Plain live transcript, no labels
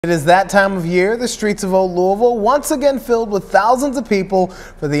It is that time of year, the streets of Old Louisville once again filled with thousands of people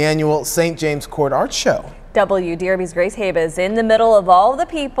for the annual St. James Court Art Show. WDRB's Grace Habe is in the middle of all the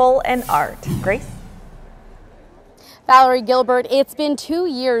people and art. Grace? Valerie Gilbert, it's been 2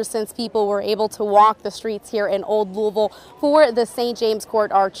 years since people were able to walk the streets here in Old Louisville for the St. James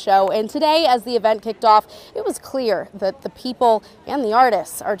Court Art Show. And today, as the event kicked off, it was clear that the people and the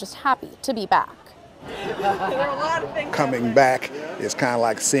artists are just happy to be back. Coming back is kind of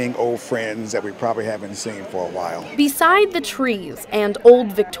like seeing old friends that we probably haven't seen for a while. Beside the trees and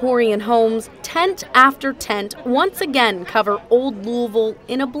old Victorian homes, tent after tent once again cover Old Louisville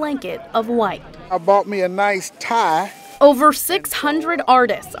in a blanket of white. I bought me a nice tie. Over 600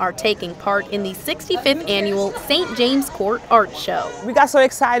 artists are taking part in the 65th annual St. James Court Art Show. We got so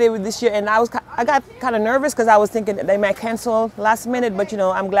excited with this year, and I got kind of nervous because I was thinking that they might cancel last minute, but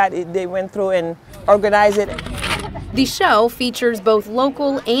I'm glad they went through and organized it. The show features both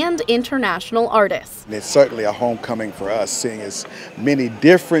local and international artists. And it's certainly a homecoming for us, seeing as many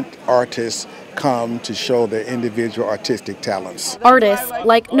different artists come to show their individual artistic talents. Artists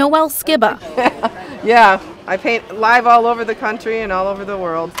like Noelle Skiba. Yeah, I paint live all over the country and all over the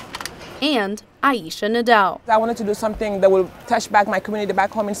world. And Aisha Nadal. I wanted to do something that will touch back my community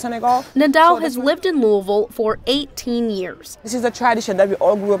back home in Senegal. Nadal has lived in Louisville for 18 years. This is a tradition that we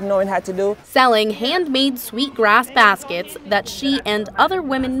all grew up knowing how to do. Selling handmade sweetgrass baskets that she and other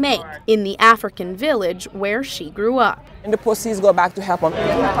women make in the African village where she grew up. And the proceeds go back to help them.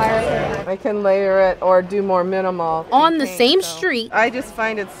 I can layer it or do more minimal. On the same street. I just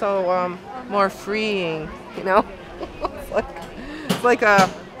find it so more freeing, It's like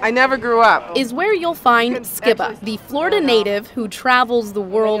I never grew up. Is where you'll find Skiba, the Florida native who travels the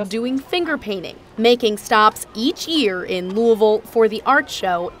world doing finger painting, making stops each year in Louisville for the art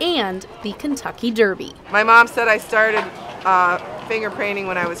show and the Kentucky Derby. My mom said I started finger painting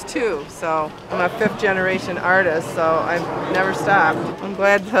when I was 2, so I'm a 5th generation artist, so I've never stopped. I'm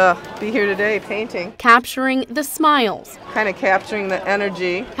glad to be here today painting. Capturing the smiles. Kind of capturing the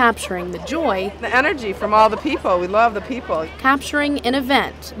energy. Capturing the joy. The energy from all the people. We love the people. Capturing an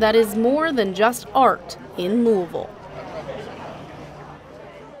event that is more than just art in Louisville.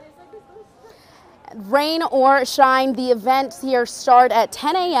 Rain or shine, the events here start at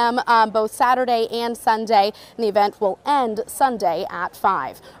 10 a.m. Both Saturday and Sunday, and the event will end Sunday at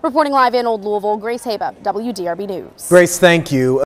 5. Reporting live in Old Louisville, Grace Habe, WDRB News. Grace, thank you.